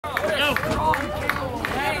Get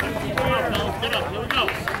up, here we go.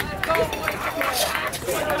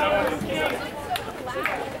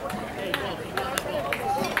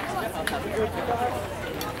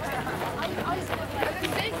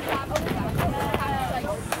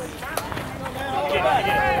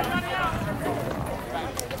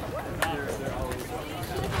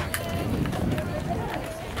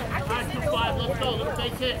 Let's go, let's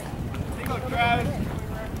take it. Here you go, Travis.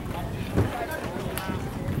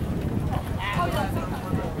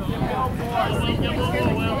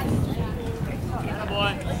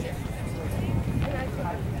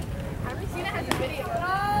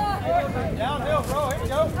 Downhill, bro. Here we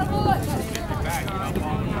go.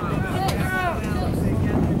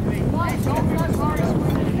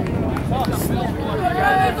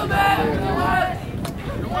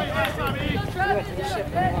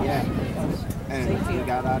 Yeah. And we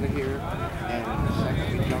got out of here, and the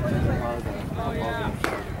second we jumped in the car, the football game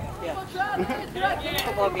started. Yeah.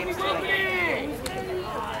 Football game's tonight.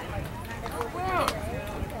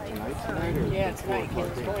 Tonight or? Yeah, tonight.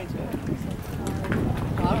 Kids going to it.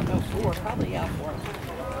 Well, I don't know, 4. Probably, yeah, 4.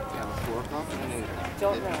 Yeah, 4 o'clock and 8 o'clock.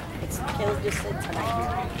 Don't know. It's Caleb just said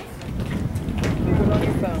tonight. Google it on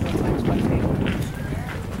your phone. What time's my favorite?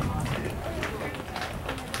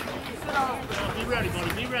 Be ready,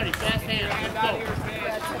 buddy. Be ready. Fast hands. Let's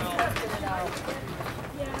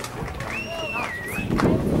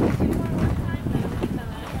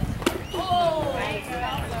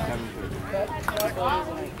go.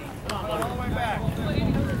 All the way back.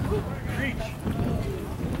 Reach.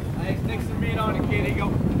 Hey, stick some meat on it, kid. Here you go.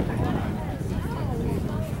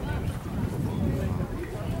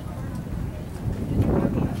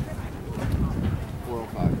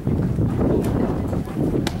 4:05.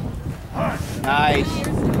 Nice.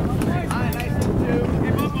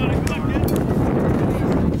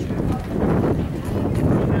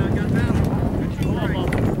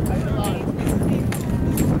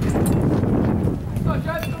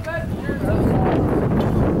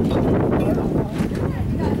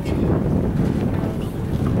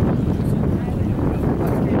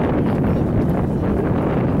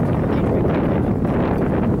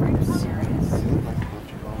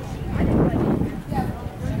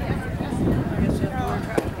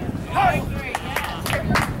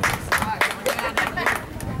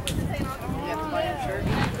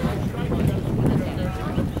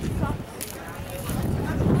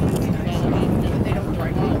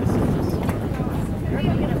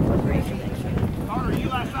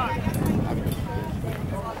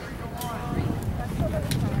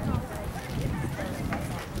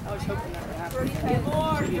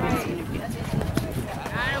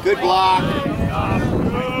 Good block.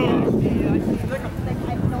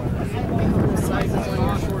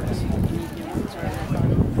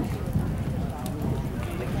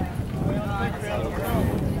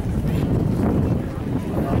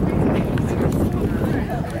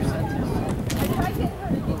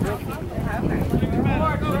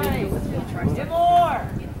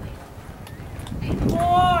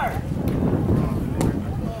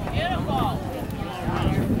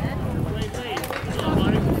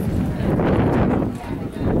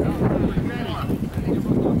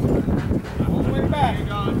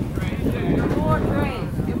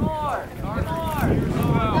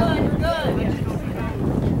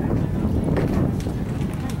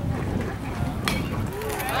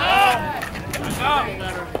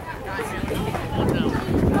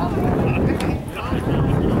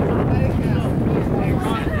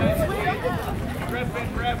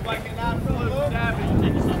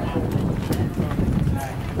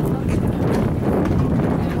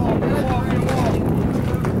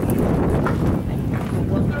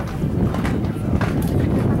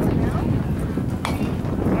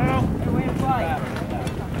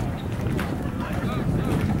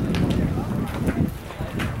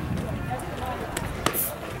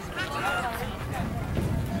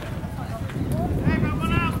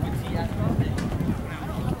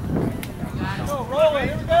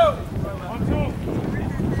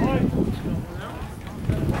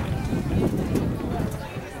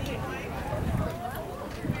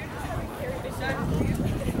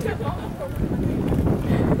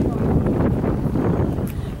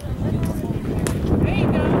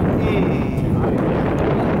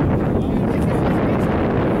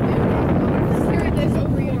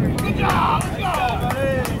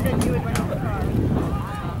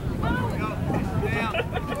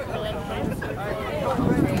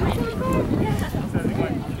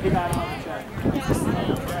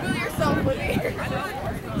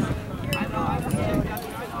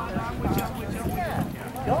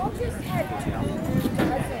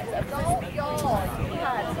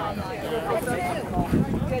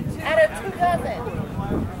 Who doesn't?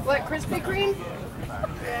 What, Krispy Kreme?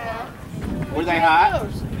 Yeah. Were they hot?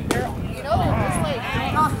 You know, they're just like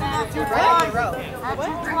right on the road. What?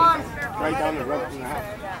 Right down the road from the house.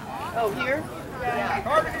 Oh, here? Yeah.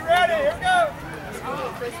 Harvey, you ready? Here we go.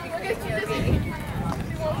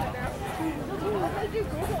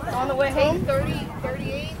 On the way home?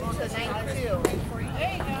 38 to 92.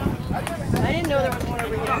 I didn't know there was one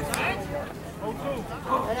over here.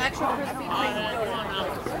 An actual Krispy Kreme.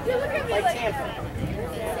 Like Tampa.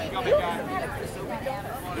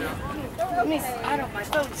 Let me see. I don't, my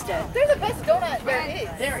phone's dead. They're the best donut there is.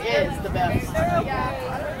 There is the best.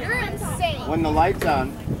 You're insane. When the light's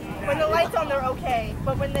on. When the lights on, they're okay,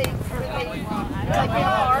 but when they like they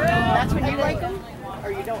are. That's when you like them?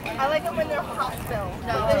 Or you don't like them? I like them when they're hot still.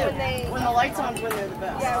 No, when they. When the light's on, when they're the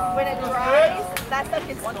best. Yeah, when it dries, that stuff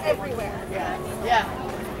gets everywhere. Yeah. Yeah.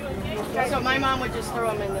 So my mom would just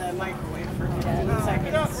throw them in the microwave for 15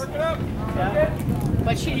 seconds. Work it up. Yeah.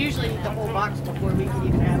 But she'd usually eat the whole box before we could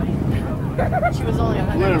even have it. She was only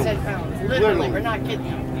 110 pounds. Literally, we're not kidding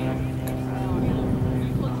you.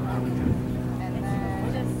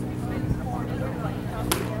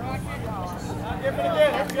 Give it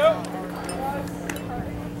again. Let's go.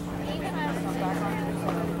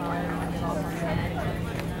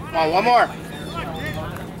 Come on, one more.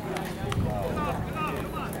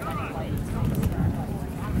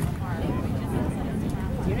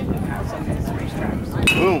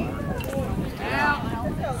 Boom.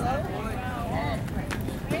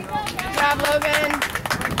 Good job, Logan.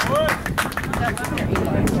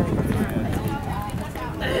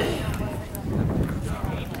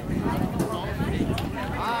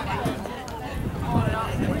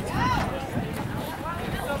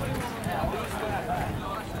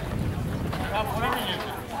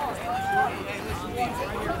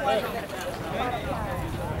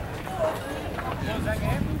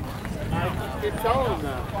 Keep telling them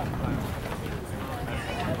that.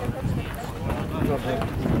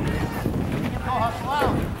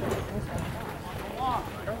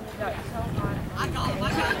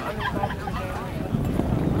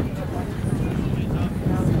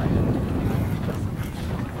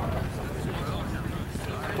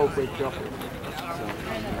 Hope they jump it.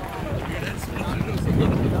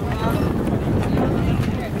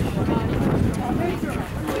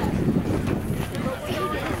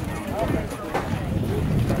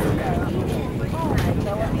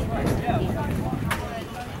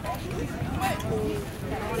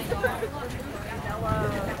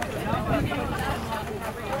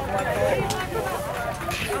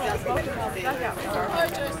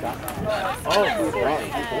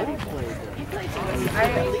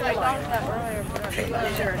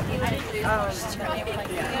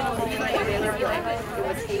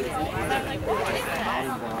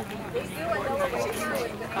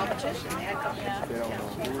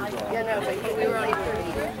 Yeah, no, but we were only 30.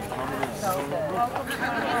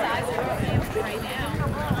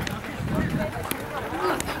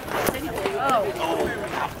 Oh.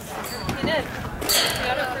 He did. He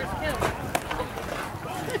got our first kill.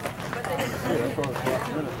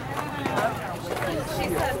 She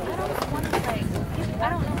said, I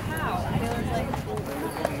don't know how. Taylor's like,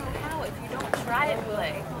 how if you don't try it,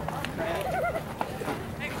 play?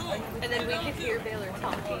 And then we could hear Baylor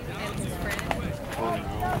talking and his friend.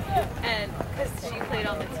 And because she played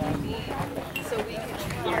on the TV, so we could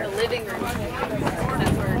hear the living room.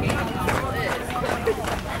 That's where our game console is.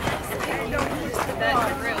 Just put that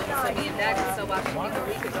in the room, so me and Dad could still watch it.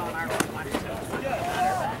 We could go on our own watch it.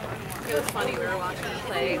 It was funny, we were watching him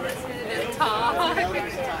play, listening to him talk.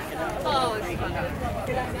 Oh, it was fun.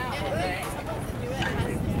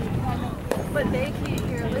 But they can't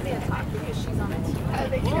hear Olivia talk because she's on a TV.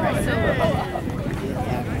 They can hear us.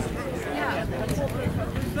 Yeah.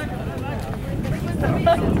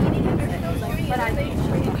 But I think she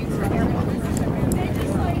can use her AirPods.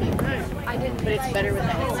 I didn't. But it's better with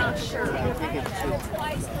that. I'm not sure.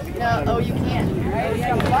 No, oh, you can't. Right? You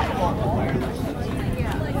have a lot more.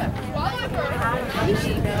 He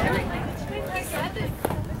said that.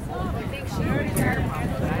 I think she heard her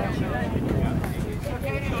AirPods, but I don't know.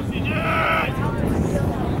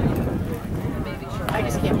 I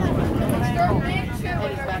just can't believe it. And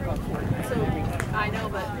he's back on court. So, I know,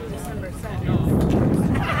 but December 2nd.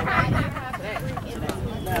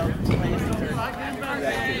 No, today.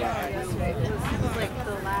 It was like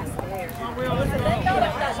the last day or something.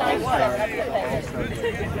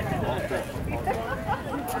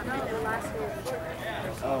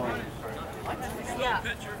 Oh. Yeah.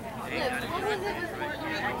 Yeah, because it was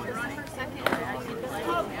December 2nd.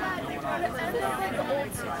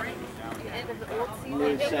 The end of the old season.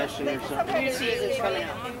 New session or something. New season's coming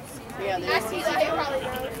out. Yeah, there's Actually, he probably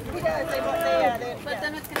knows. He does. But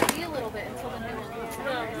then it's gonna be a little bit until the new one comes.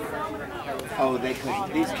 Oh, they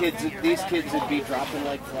could. These kids would be dropping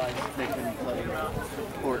like flies if they couldn't play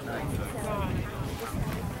Fortnite.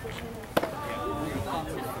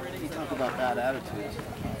 You talk about bad attitudes.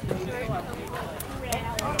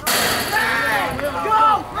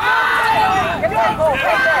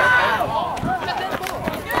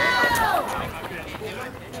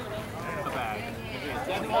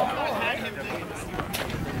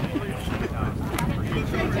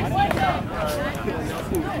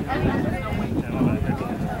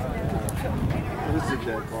 This is a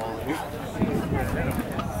dead ball.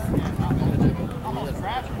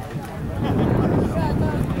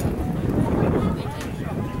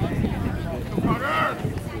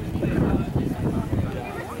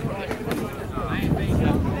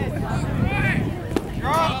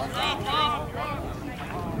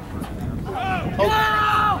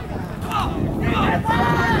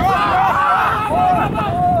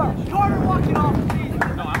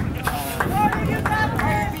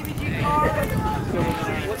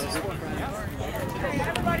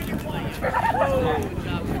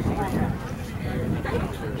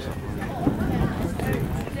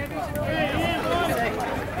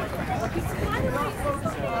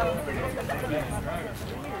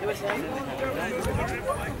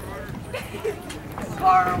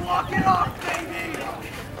 Carter, walk it off, baby!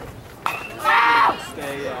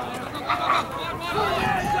 Stay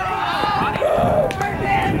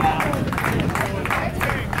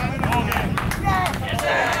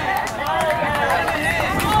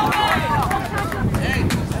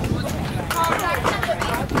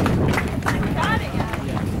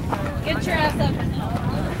Get your ass up.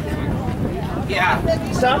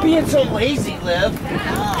 Yeah. Stop being so lazy, Liv.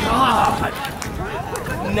 God.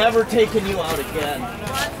 Never taking you out again.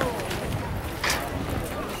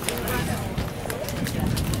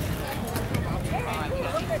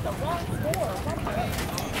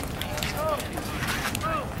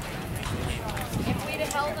 If we'd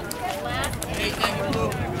have held them last. Hey, thank you,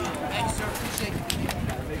 Luke. Thanks, sir. Appreciate it.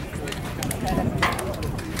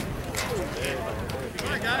 All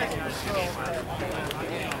right, guys.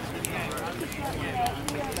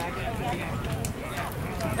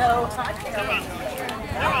 No, I can't.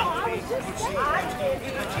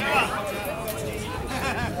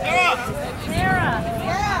 Sarah.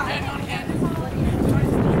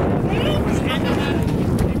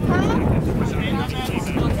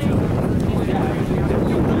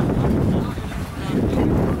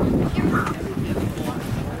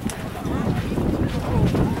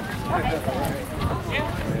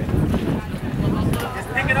 Just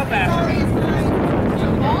pick it up after.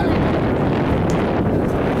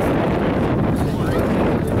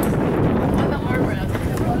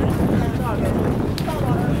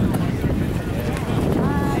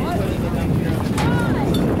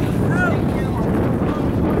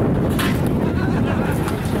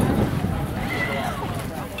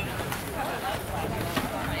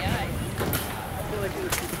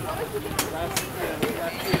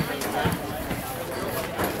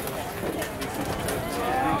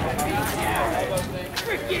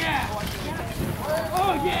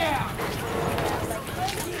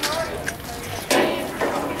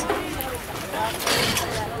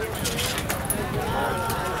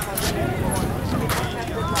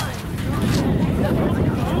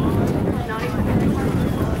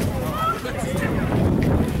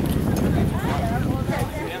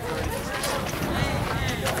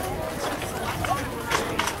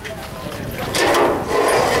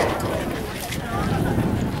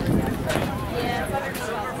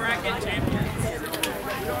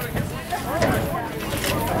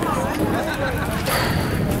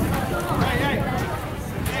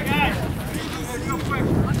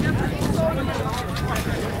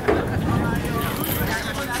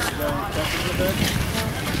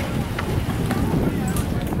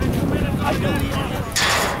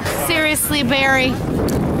 Seriously, Barry.